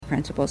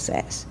principle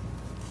says.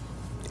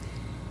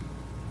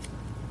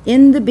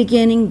 In the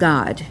beginning,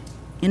 God.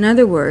 In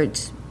other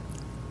words,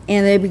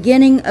 in the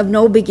beginning of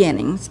no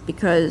beginnings,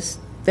 because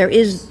there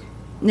is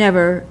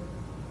never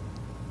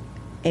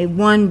a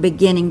one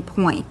beginning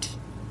point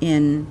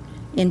in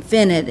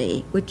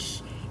infinity,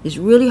 which is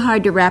really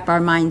hard to wrap our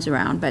minds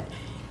around, but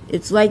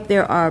it's like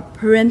there are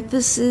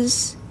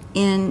parentheses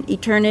in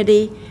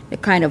eternity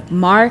that kind of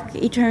mark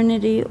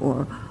eternity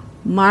or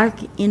mark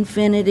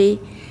infinity,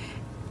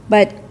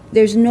 but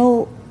there's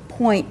no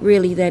point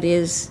really that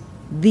is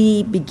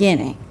the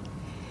beginning.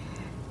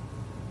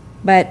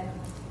 But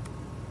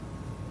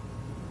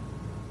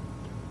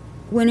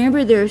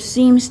whenever there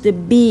seems to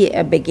be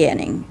a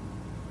beginning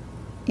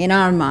in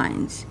our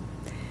minds,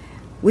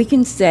 we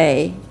can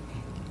say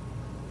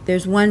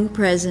there's one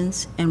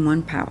presence and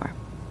one power.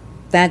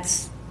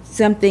 That's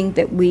something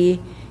that we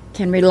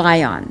can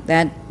rely on.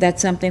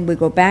 That's something we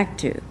go back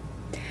to.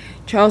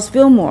 Charles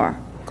Fillmore,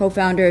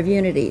 co-founder of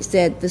Unity,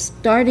 said the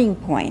starting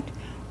point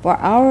for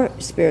our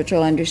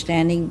spiritual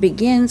understanding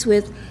begins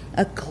with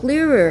a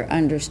clearer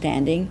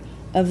understanding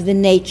of the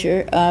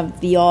nature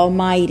of the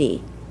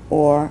Almighty,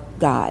 or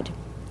God.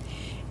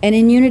 And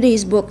in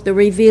Unity's book, The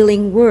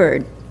Revealing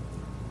Word,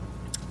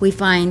 we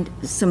find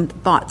some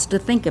thoughts to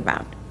think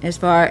about as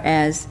far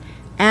as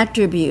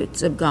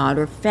attributes of God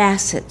or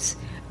facets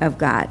of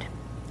God.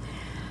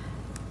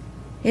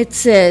 It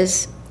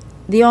says,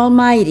 the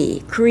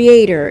Almighty,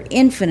 Creator,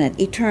 infinite,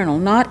 eternal,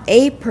 not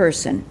a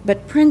person,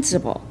 but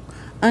principle,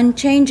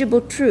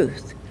 unchangeable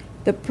truth,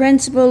 the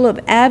principle of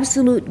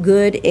absolute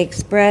good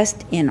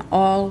expressed in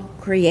all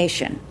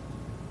creation.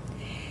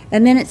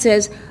 And then it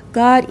says,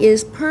 God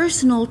is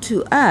personal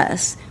to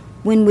us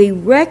when we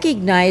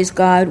recognize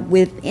God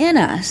within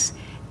us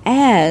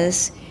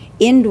as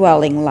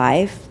indwelling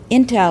life,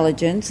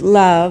 intelligence,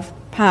 love,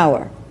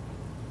 power.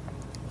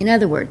 In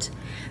other words,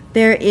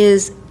 there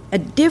is a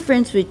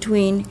difference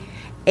between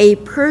a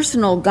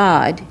personal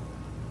God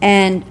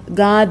and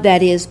God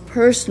that is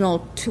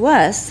personal to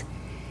us,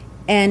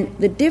 and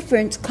the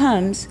difference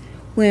comes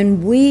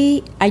when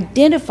we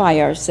identify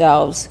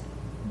ourselves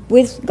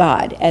with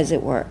God, as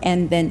it were,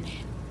 and then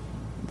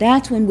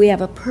that's when we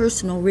have a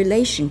personal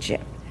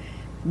relationship.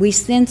 We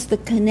sense the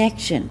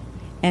connection,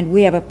 and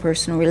we have a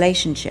personal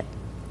relationship.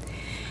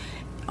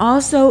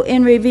 Also,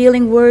 in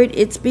Revealing Word,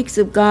 it speaks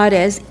of God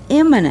as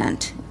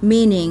immanent,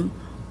 meaning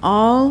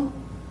all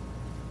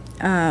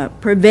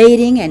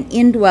pervading and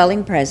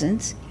indwelling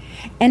presence,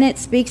 and it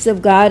speaks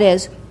of God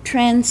as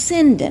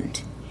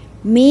transcendent,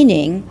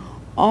 meaning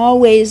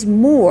always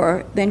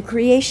more than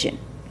creation,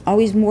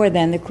 always more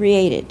than the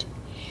created.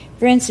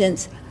 For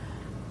instance,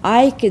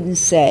 I can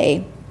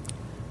say,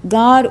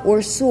 God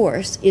or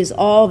source is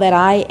all that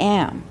I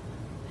am,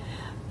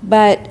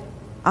 but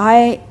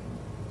I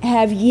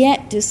have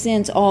yet to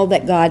sense all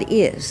that God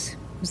is.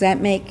 Does that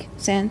make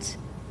sense?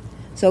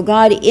 So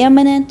God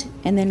immanent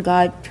and then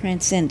God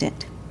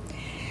transcendent.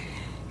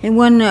 In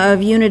one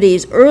of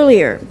Unity's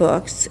early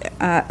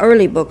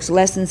books,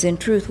 Lessons in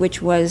Truth,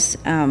 which was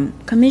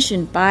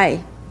commissioned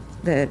by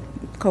the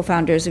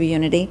co-founders of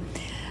Unity,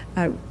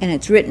 and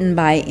it's written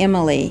by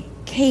Emily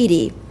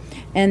Cady,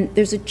 and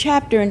there's a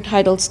chapter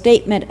entitled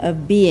Statement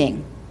of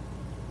Being.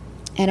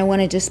 And I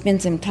wanted to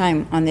spend some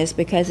time on this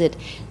because it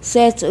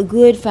sets a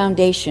good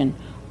foundation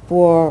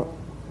for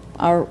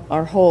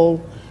our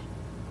whole,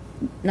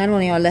 not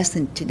only our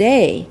lesson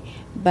today,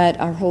 but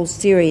our whole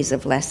series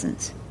of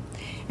lessons.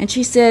 And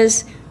she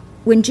says,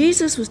 when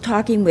Jesus was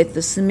talking with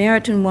the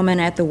Samaritan woman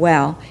at the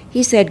well,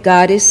 he said,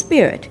 God is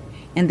spirit,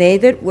 and they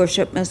that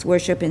worship must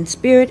worship in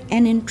spirit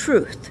and in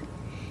truth.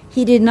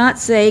 He did not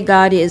say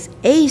God is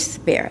a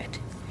spirit.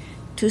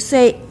 To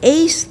say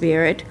a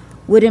spirit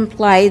would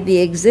imply the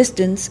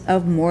existence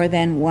of more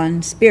than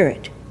one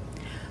spirit.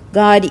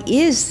 God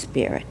is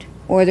spirit,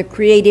 or the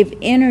creative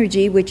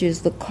energy which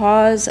is the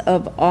cause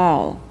of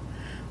all.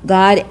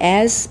 God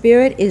as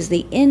spirit is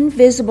the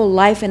invisible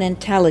life and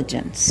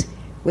intelligence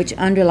which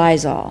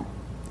underlies all.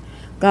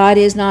 God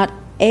is not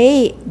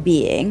a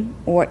being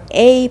or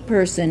a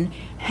person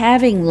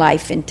having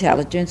life,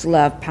 intelligence,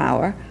 love,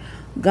 power.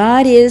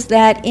 God is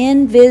that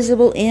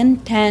invisible,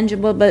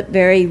 intangible, but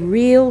very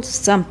real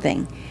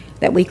something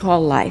that we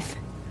call life.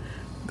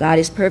 God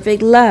is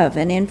perfect love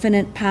and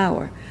infinite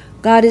power.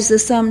 God is the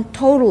sum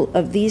total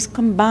of these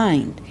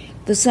combined,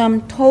 the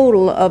sum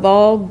total of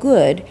all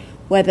good,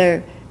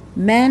 whether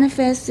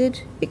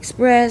manifested,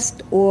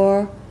 expressed,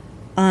 or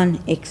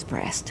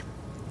unexpressed.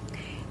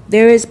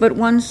 There is but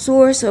one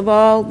source of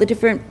all the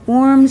different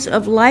forms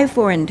of life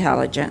or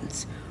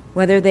intelligence,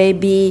 whether they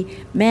be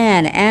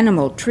man,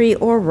 animal, tree,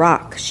 or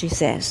rock, she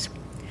says.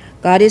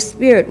 God is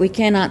spirit. We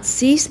cannot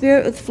see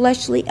spirit with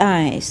fleshly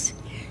eyes.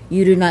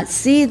 You do not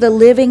see the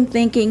living,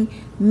 thinking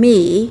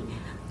me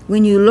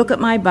when you look at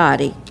my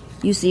body.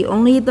 You see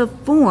only the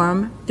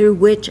form through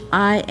which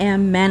I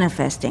am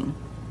manifesting.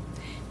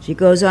 She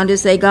goes on to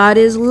say, God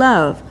is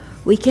love.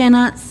 We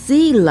cannot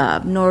see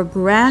love nor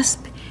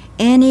grasp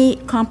any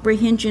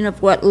comprehension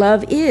of what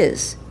love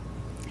is,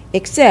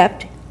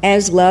 except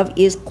as love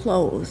is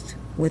clothed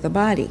with a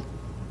body.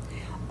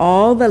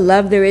 All the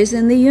love there is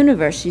in the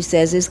universe, she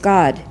says, is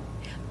God.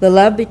 The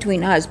love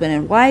between husband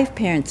and wife,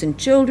 parents and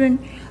children,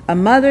 a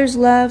mother's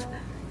love,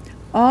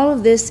 all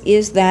of this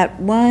is that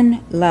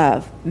one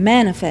love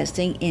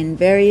manifesting in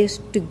various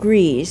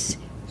degrees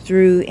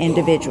through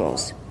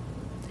individuals.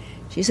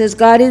 She says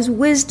God is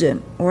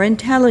wisdom or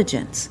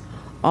intelligence.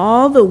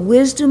 All the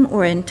wisdom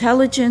or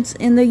intelligence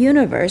in the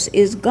universe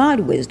is God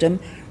wisdom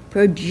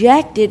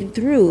projected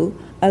through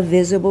a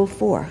visible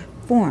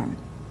form.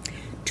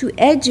 To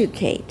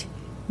educate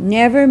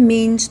never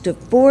means to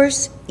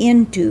force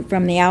into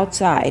from the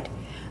outside,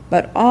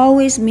 but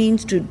always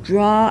means to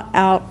draw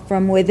out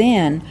from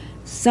within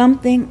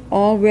something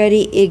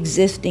already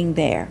existing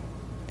there.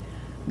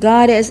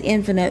 God as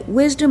infinite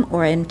wisdom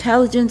or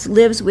intelligence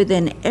lives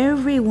within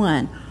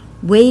everyone,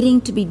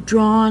 waiting to be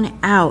drawn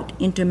out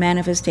into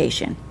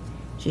manifestation.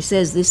 She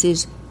says this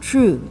is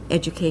true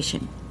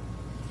education.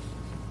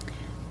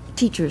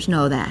 Teachers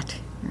know that,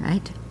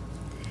 right?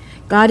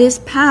 God is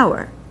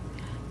power,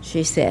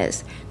 she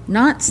says.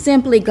 Not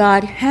simply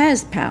God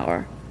has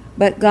power,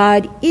 but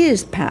God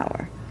is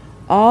power.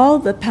 All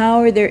the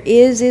power there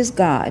is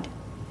God.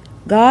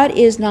 God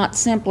is not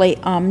simply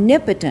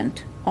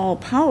omnipotent,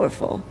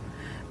 all-powerful,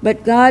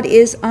 but God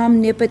is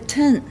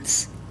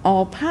omnipotence,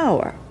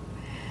 all-power.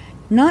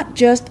 Not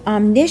just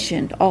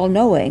omniscient,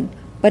 all-knowing,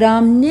 but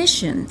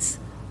omniscience,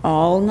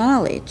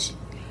 all-knowledge.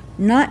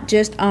 Not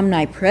just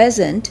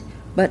omnipresent,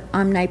 but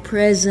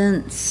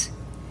omnipresence,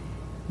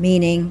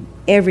 meaning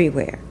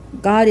everywhere.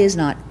 God is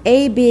not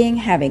a being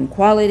having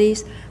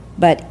qualities,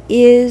 but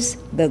is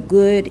the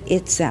good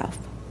itself.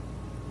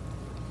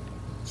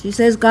 She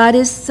says God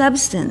is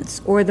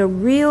substance, or the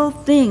real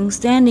thing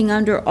standing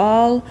under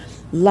all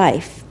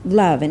life,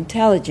 love,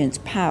 intelligence,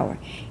 power.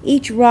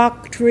 Each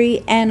rock,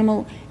 tree,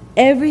 animal,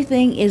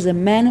 everything is a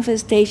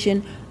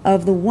manifestation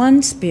of the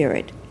one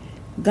Spirit,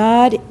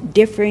 God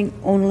differing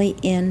only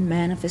in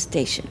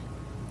manifestation.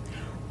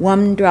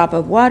 One drop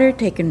of water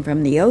taken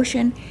from the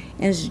ocean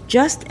is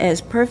just as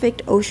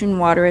perfect ocean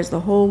water as the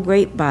whole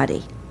great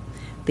body.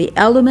 The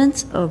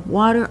elements of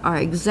water are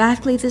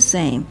exactly the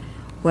same,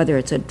 whether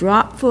it's a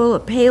dropful, a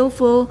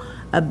pailful,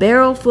 a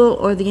barrelful,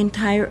 or the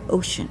entire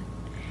ocean.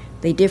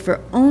 They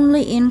differ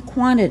only in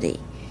quantity.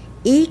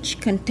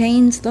 Each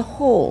contains the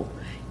whole,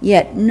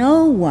 yet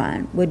no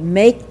one would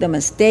make the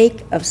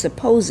mistake of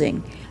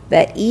supposing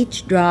that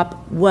each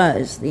drop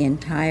was the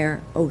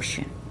entire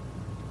ocean.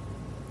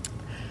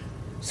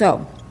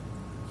 So,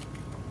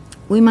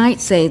 we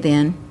might say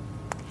then,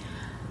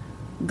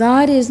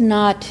 God is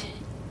not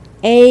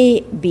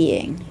a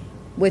being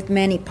with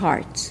many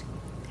parts,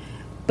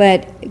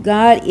 but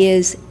God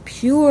is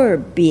pure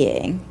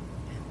being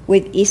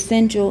with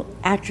essential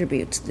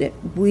attributes that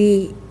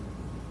we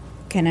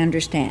can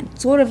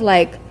understand. Sort of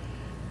like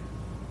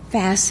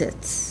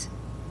facets,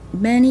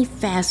 many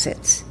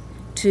facets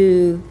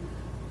to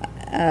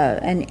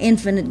an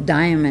infinite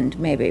diamond,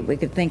 maybe we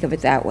could think of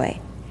it that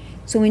way.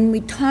 So when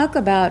we talk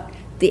about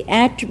the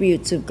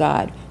attributes of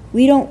God,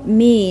 we don't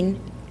mean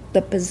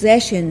the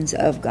possessions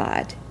of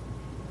God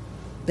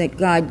that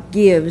God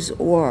gives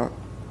or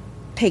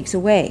takes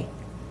away,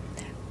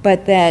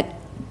 but that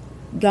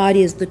God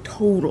is the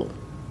total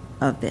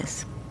of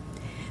this.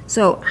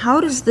 So how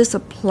does this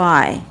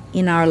apply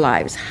in our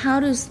lives? How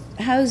does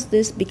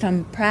this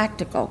become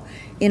practical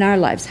in our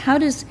lives? How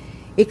does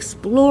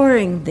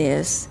exploring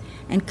this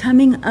and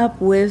coming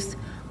up with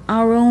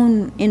our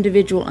own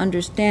individual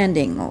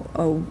understanding, or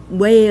a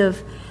way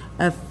of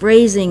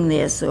phrasing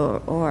this,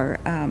 or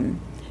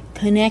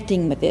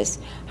connecting with this,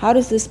 how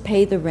does this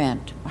pay the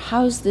rent?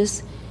 How is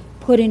this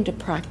put into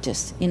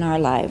practice in our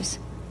lives?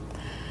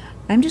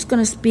 I'm just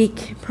going to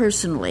speak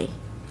personally,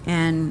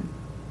 and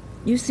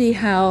you see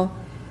how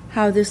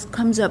this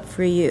comes up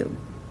for you.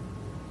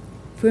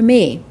 For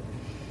me,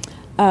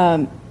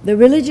 the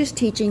religious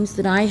teachings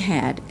that I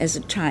had as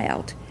a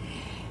child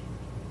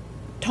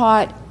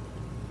taught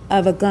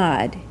of a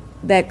God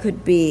that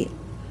could be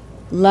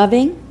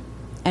loving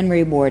and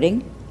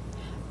rewarding,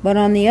 but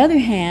on the other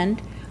hand,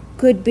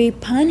 could be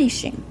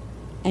punishing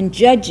and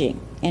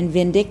judging and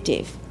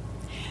vindictive.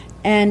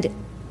 And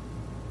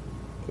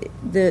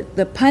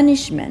the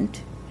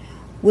punishment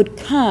would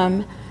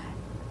come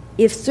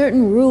if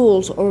certain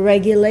rules or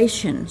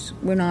regulations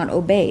were not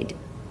obeyed.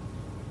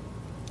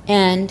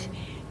 And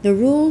the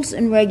rules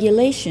and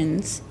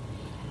regulations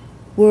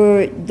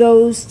were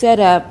those set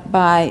up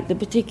by the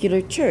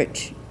particular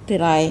church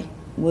that I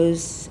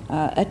was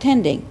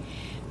attending,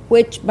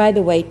 which, by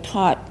the way,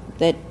 taught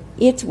that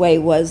its way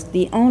was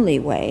the only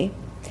way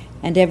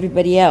and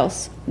everybody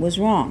else was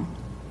wrong.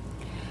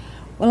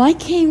 Well, I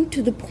came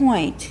to the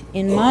point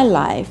in my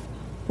life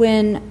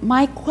when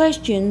my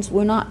questions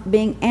were not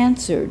being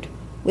answered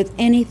with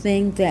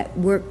anything that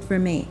worked for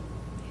me.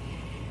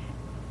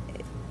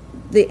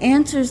 The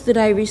answers that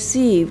I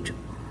received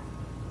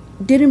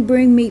didn't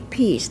bring me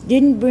peace,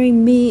 didn't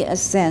bring me a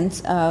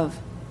sense of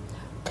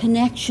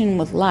connection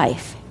with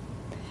life.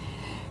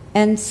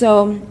 And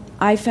so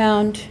I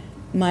found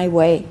my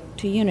way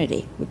to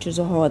unity, which is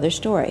a whole other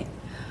story.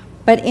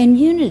 But in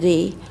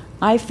unity,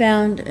 I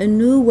found a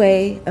new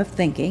way of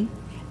thinking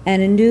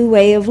and a new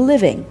way of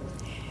living.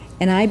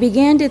 And I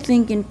began to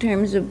think in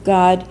terms of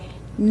God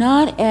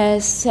not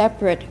as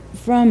separate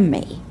from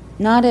me,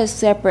 not as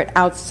separate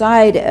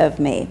outside of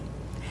me,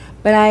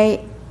 but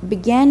I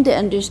began to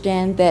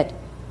understand that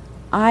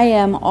I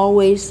am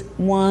always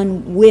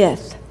one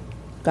with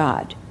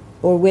God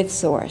or with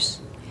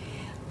Source,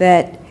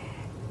 that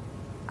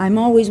I'm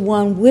always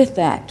one with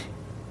that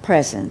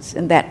presence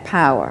and that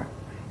power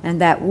and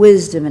that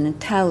wisdom and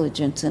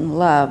intelligence and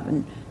love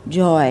and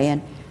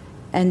joy,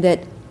 and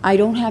that I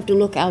don't have to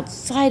look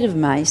outside of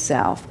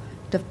myself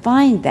to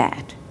find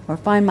that or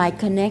find my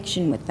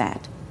connection with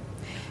that.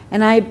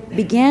 And I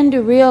began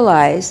to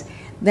realize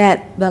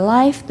that the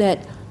life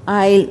that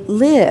I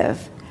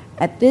live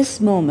at this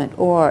moment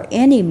or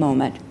any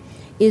moment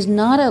is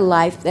not a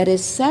life that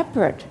is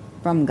separate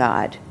from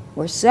God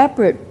or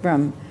separate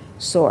from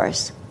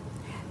Source,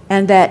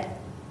 and that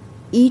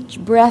each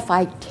breath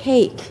I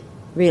take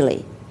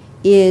really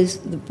is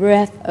the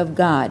breath of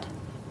God,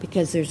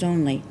 because there's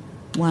only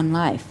one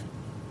life.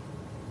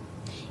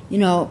 You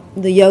know,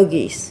 the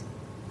yogis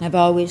have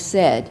always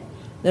said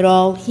that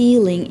all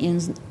healing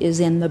is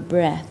in the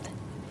breath.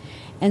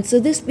 And so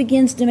this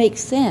begins to make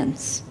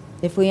sense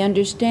if we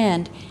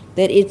understand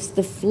that it's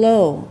the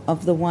flow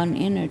of the one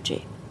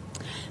energy.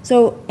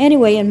 So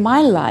anyway, in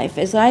my life,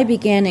 as I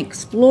began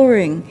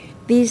exploring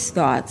these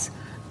thoughts,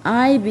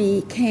 I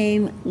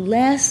became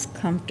less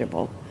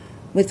comfortable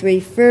with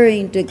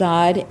referring to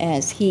God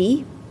as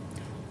He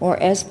or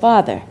as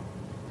Father.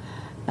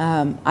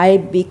 I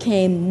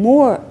became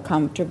more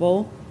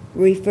comfortable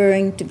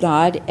referring to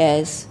God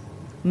as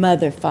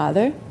Mother,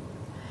 Father,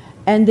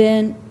 and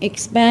then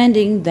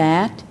expanding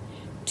that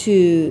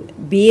to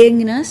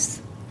beingness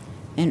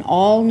and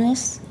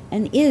allness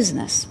and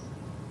isness.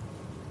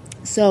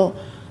 So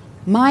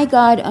my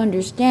God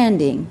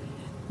understanding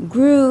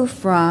grew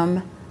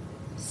from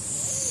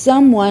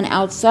someone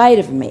outside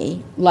of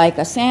me, like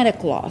a Santa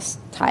Claus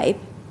type,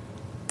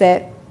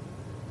 that,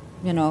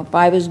 you know, if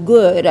I was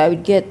good, I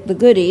would get the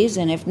goodies,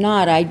 and if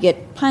not, I'd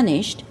get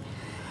punished,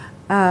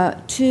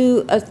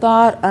 to a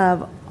thought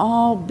of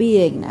all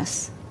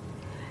beingness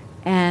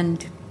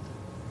and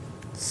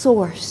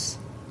Source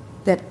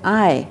that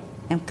I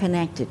am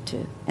connected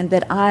to and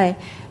that I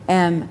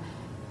am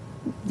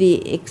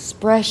the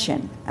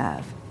expression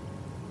of.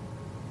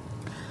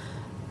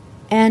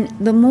 And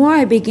the more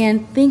I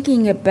began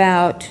thinking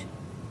about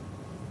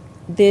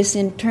this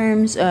in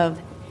terms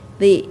of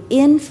the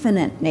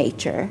infinite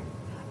nature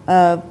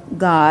of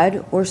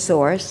God or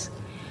Source,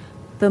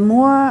 the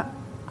more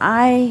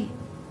I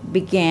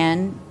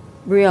began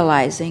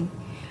realizing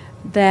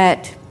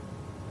that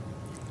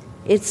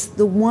it's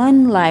the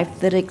one life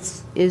that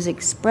is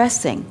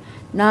expressing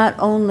not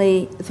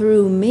only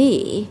through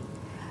me,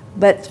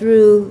 but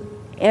through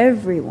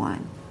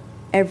everyone,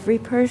 every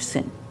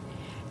person,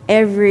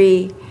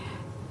 every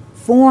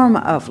form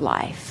of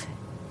life.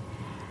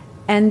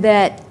 And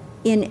that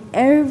in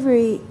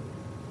every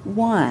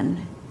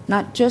one,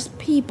 not just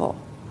people,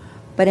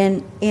 but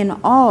in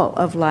all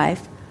of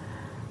life,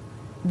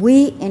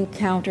 we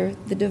encounter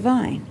the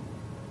divine.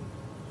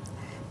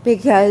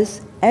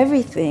 Because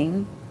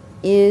everything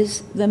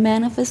is the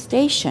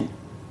manifestation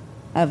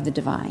of the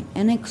divine,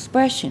 an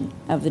expression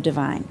of the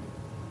divine.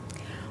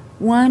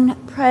 One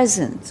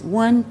presence,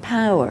 one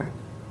power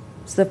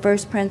is the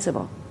first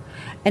principle.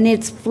 And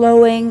it's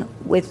flowing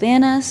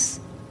within us,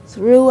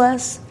 through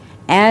us,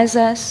 as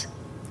us,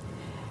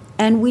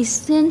 and we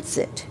sense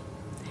it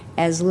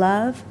as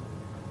love,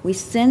 we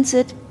sense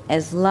it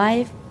as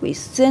life, we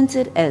sense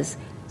it as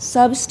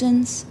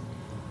substance,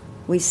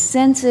 we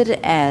sense it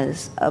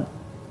as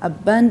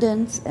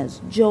abundance,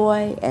 as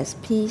joy, as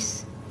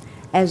peace,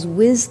 as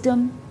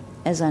wisdom,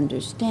 as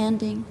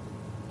understanding,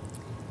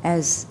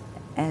 as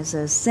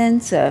a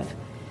sense of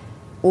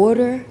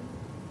order,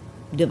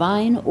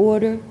 divine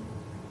order.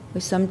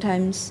 We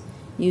sometimes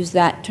use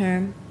that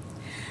term.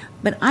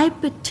 But I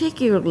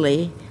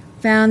particularly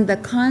found the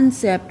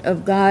concept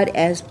of God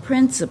as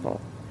principle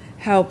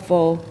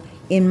helpful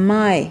in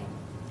my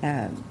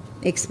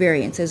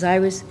experience as I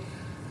was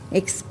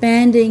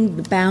expanding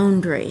the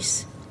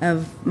boundaries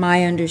of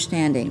my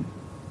understanding.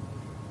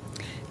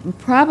 And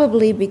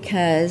probably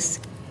because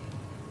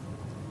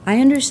I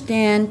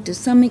understand to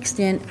some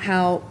extent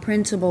how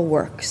principle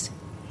works.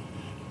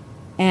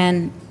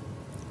 And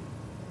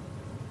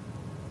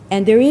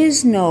there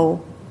is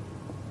no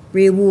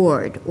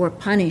reward or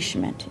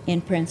punishment in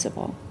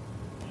principle.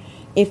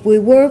 If we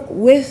work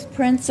with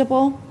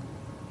principle,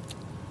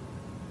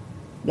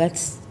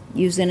 let's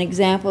use an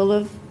example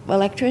of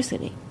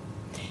electricity.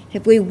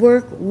 If we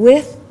work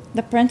with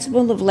the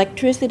principle of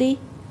electricity,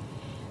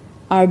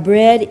 our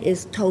bread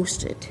is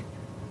toasted.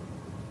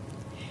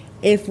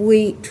 If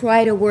we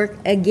try to work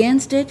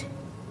against it,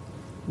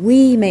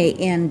 we may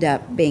end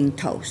up being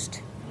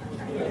toast.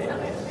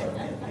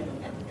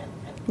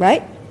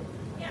 Right?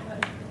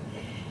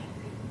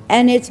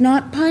 And it's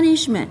not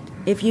punishment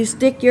if you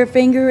stick your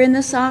finger in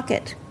the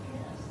socket.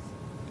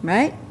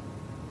 Right?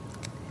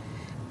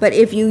 But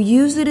if you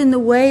use it in the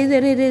way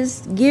that it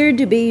is geared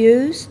to be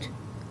used,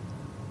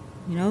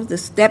 the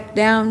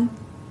step-down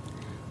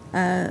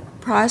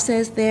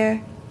process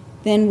there,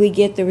 then we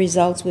get the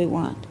results we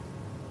want.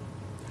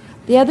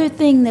 The other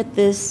thing that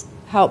this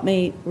helped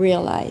me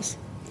realize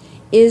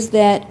is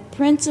that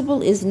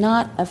principle is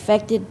not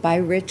affected by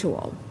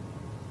ritual.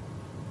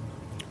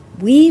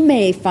 We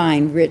may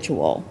find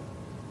ritual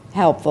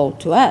helpful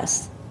to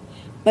us,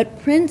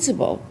 but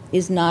principle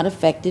is not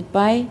affected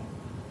by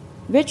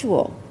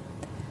ritual.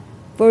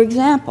 For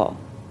example,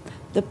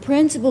 the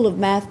principle of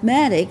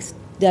mathematics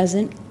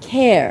doesn't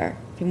care,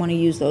 if you want to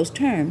use those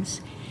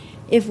terms,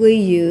 if we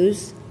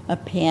use a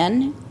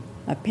pen,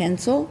 a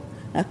pencil,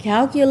 a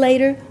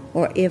calculator,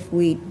 or if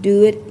we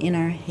do it in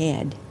our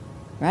head,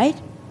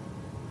 right?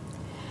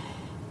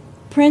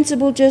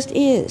 Principle just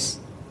is.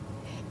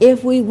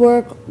 If we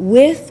work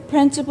with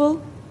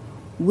principle,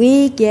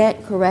 we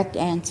get correct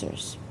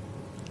answers.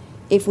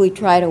 If we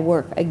try to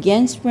work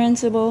against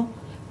principle,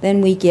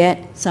 then we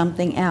get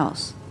something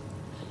else.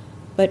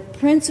 But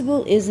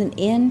principle is an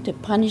end to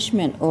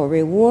punishment or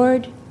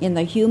reward in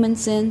the human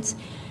sense,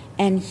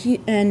 and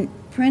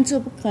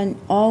principle can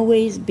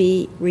always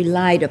be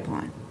relied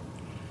upon.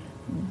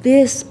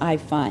 This I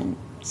find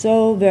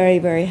so very,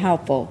 very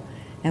helpful,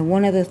 and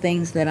one of the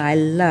things that I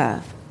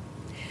love.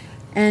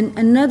 And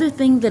another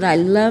thing that I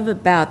love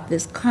about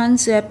this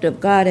concept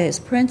of God as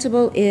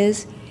principle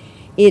is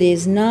it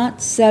is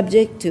not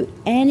subject to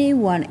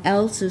anyone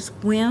else's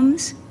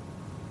whims,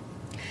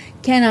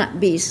 cannot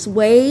be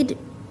swayed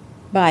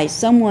by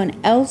someone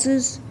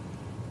else's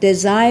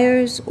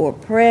desires or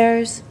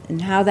prayers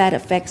and how that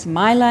affects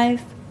my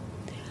life,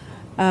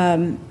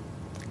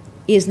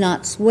 is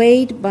not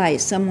swayed by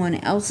someone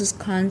else's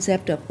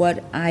concept of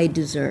what I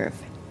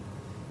deserve.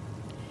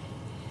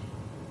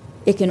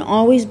 It can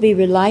always be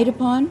relied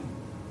upon.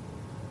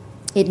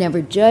 It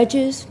never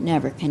judges,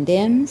 never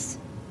condemns.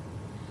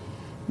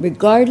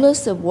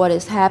 Regardless of what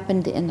has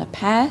happened in the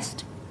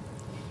past,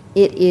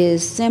 it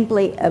is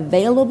simply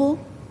available.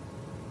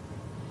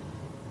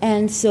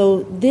 And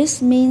so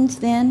this means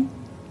then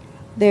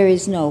there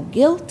is no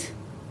guilt,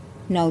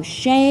 no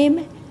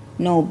shame,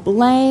 no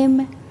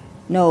blame,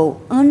 no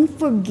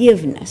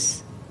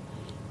unforgiveness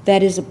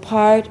that is a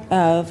part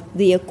of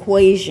the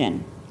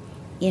equation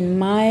in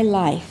my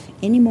life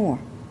anymore.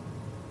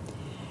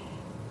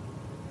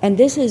 And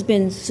this has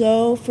been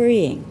so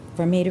freeing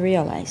for me to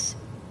realize.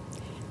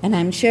 And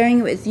I'm sharing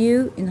it with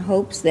you in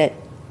hopes that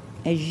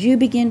as you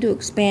begin to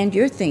expand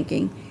your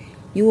thinking,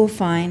 you will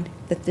find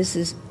that this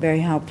is very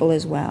helpful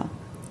as well.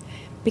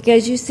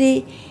 Because you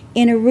see,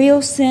 in a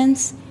real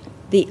sense,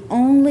 the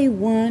only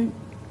one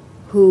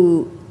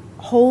who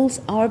holds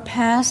our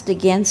past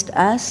against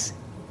us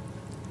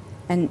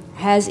and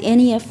has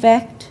any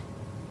effect,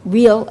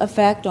 real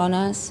effect on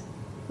us,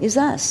 is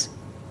us.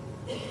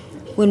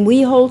 When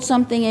we hold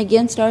something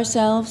against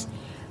ourselves,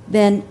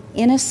 then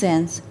in a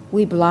sense,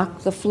 we block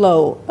the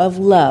flow of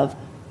love,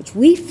 which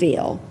we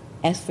feel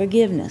as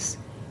forgiveness.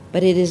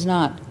 But it is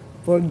not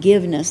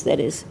forgiveness that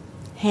is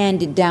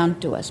handed down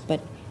to us,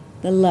 but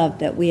the love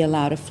that we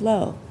allow to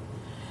flow.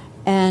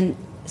 And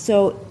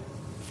so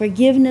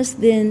forgiveness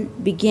then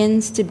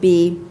begins to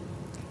be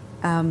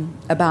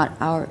about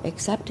our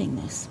accepting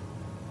this.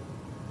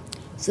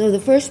 So the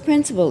first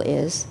principle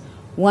is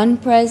one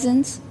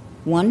presence,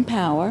 one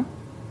power,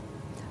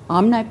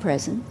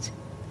 omnipresent.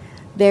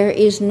 There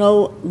is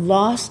no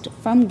lost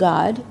from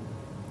God.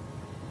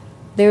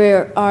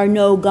 There are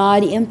no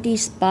God empty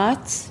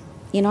spots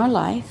in our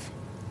life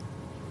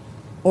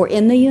or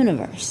in the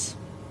universe.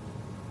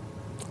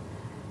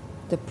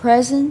 The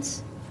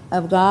presence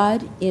of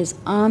God is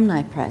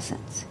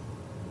omnipresent.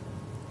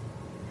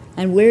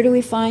 And where do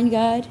we find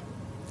God?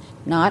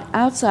 Not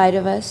outside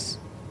of us,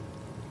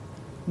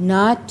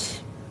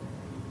 not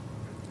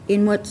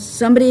in what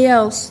somebody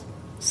else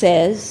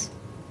says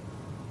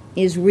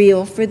is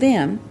real for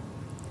them,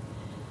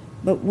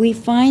 but we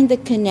find the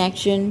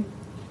connection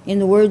in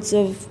the words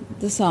of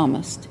the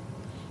psalmist,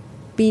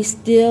 "Be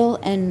still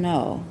and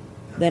know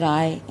that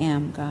I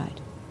am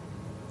God."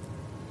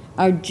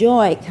 Our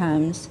joy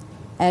comes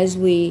as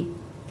we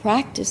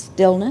practice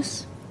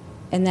stillness,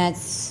 and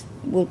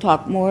we'll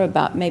talk more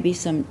about maybe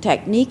some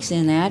techniques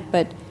in that,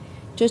 but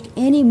just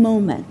any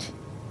moment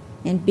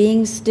in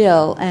being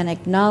still and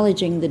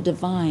acknowledging the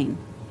divine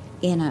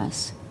in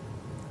us,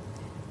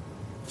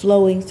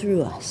 flowing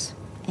through us,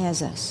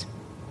 as us.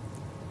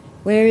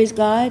 Where is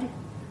God?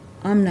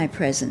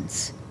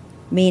 Omnipresence,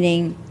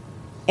 meaning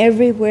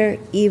everywhere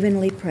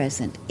evenly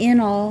present, in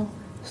all,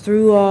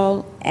 through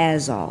all,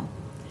 as all.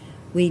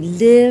 We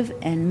live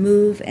and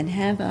move and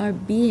have our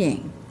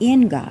being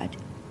in God.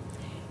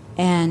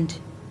 And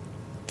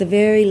the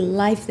very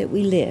life that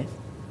we live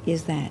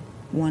is that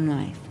one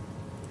life.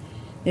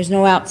 There's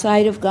no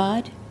outside of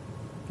God,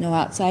 no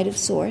outside of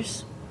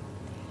Source.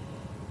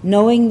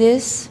 Knowing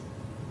this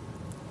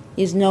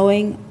is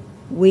knowing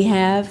we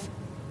have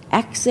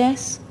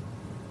access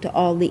to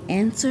all the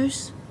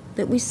answers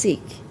that we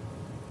seek.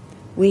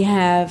 We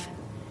have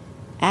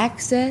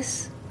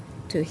access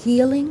to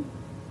healing.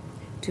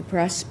 to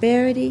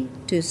prosperity,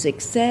 to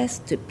success,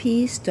 to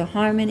peace, to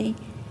harmony,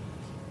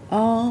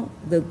 all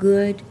the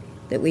good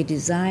that we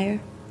desire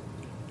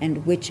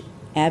and which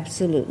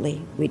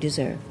absolutely we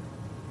deserve.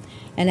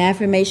 An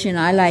affirmation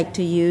I like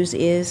to use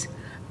is,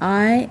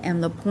 I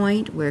am the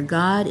point where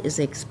God is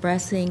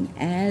expressing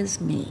as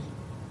me.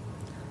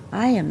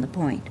 I am the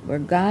point where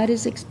God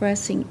is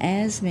expressing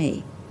as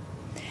me.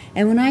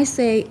 And when I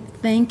say,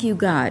 thank you,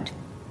 God,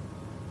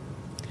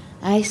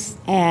 I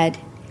add,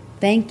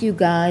 thank you,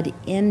 God,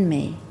 in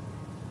me.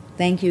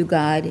 Thank you,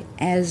 God,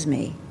 as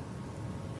me.